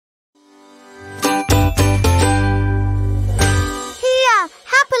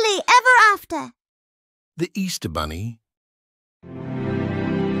after? The Easter Bunny.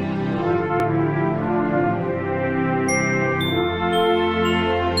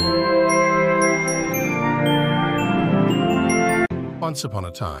 Once upon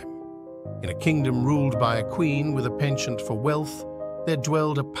a time, in a kingdom ruled by a queen with a penchant for wealth, there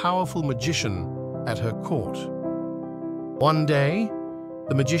dwelled a powerful magician at her court. One day,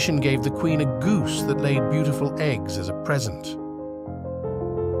 the magician gave the queen a goose that laid beautiful eggs as a present.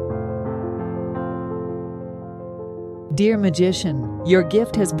 Dear magician, your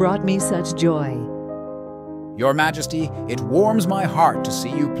gift has brought me such joy. Your Majesty, it warms my heart to see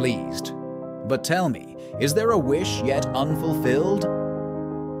you pleased. But tell me, is there a wish yet unfulfilled?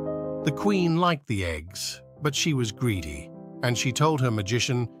 The queen liked the eggs, but she was greedy, and she told her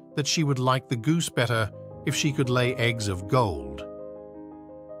magician that she would like the goose better if she could lay eggs of gold.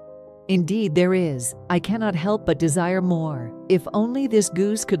 Indeed there is. I cannot help but desire more. If only this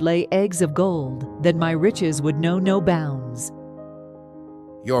goose could lay eggs of gold, then my riches would know no bounds.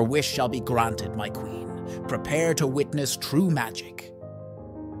 Your wish shall be granted, my queen. Prepare to witness true magic.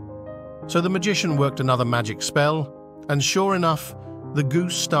 So the magician worked another magic spell, and sure enough, the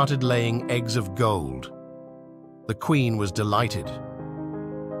goose started laying eggs of gold. The queen was delighted.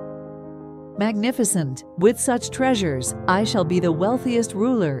 Magnificent! With such treasures, I shall be the wealthiest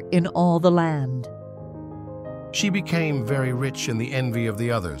ruler in all the land. She became very rich in the envy of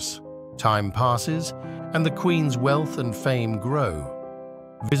the others. Time passes, and the queen's wealth and fame grow.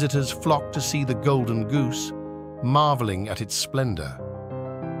 Visitors flock to see the golden goose, marveling at its splendor.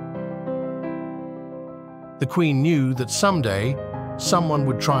 The queen knew that someday someone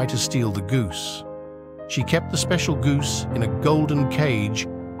would try to steal the goose. She kept the special goose in a golden cage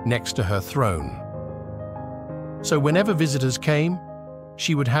next to her throne. So whenever visitors came,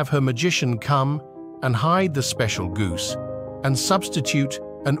 she would have her magician come and hide the special goose and substitute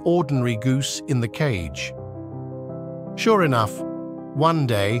an ordinary goose in the cage. Sure enough, one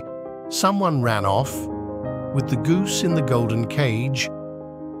day, someone ran off with the goose in the golden cage.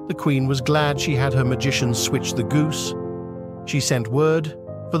 The queen was glad she had her magician switch the goose. She sent word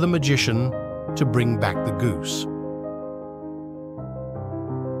for the magician to bring back the goose.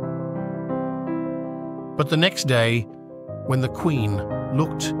 But the next day, when the queen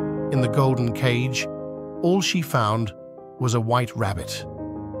looked in the golden cage, all she found was a white rabbit.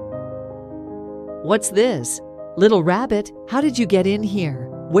 What's this? Little rabbit, how did you get in here?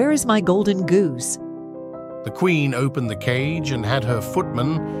 Where is my golden goose? The queen opened the cage and had her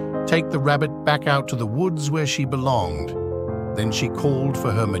footman take the rabbit back out to the woods where she belonged. Then she called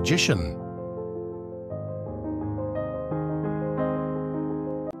for her magician.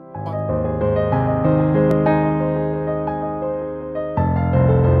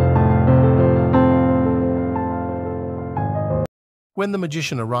 When the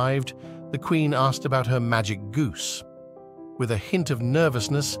magician arrived, the queen asked about her magic goose. With a hint of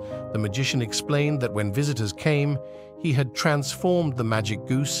nervousness, the magician explained that when visitors came, he had transformed the magic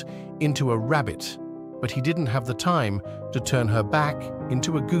goose into a rabbit, but he didn't have the time to turn her back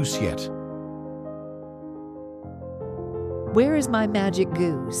into a goose yet. Where is my magic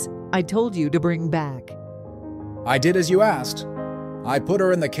goose? I told you to bring back. I did as you asked. I put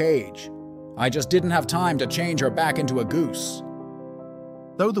her in the cage. I just didn't have time to change her back into a goose.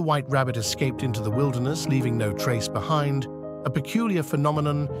 Though the white rabbit escaped into the wilderness, leaving no trace behind, a peculiar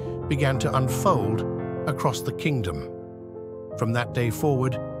phenomenon began to unfold across the kingdom. From that day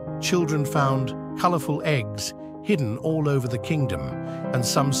forward, children found colorful eggs hidden all over the kingdom, and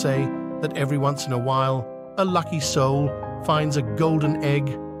some say that every once in a while, a lucky soul finds a golden egg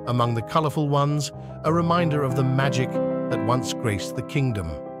among the colorful ones, a reminder of the magic that once graced the kingdom.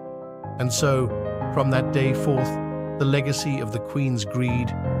 And so, from that day forth, the legacy of the queen's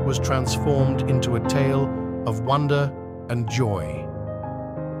greed was transformed into a tale of wonder and joy.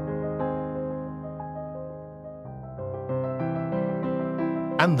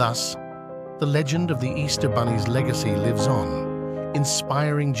 And thus, the legend of the Easter Bunny's legacy lives on,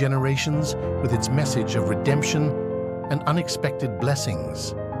 inspiring generations with its message of redemption and unexpected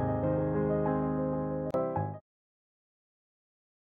blessings.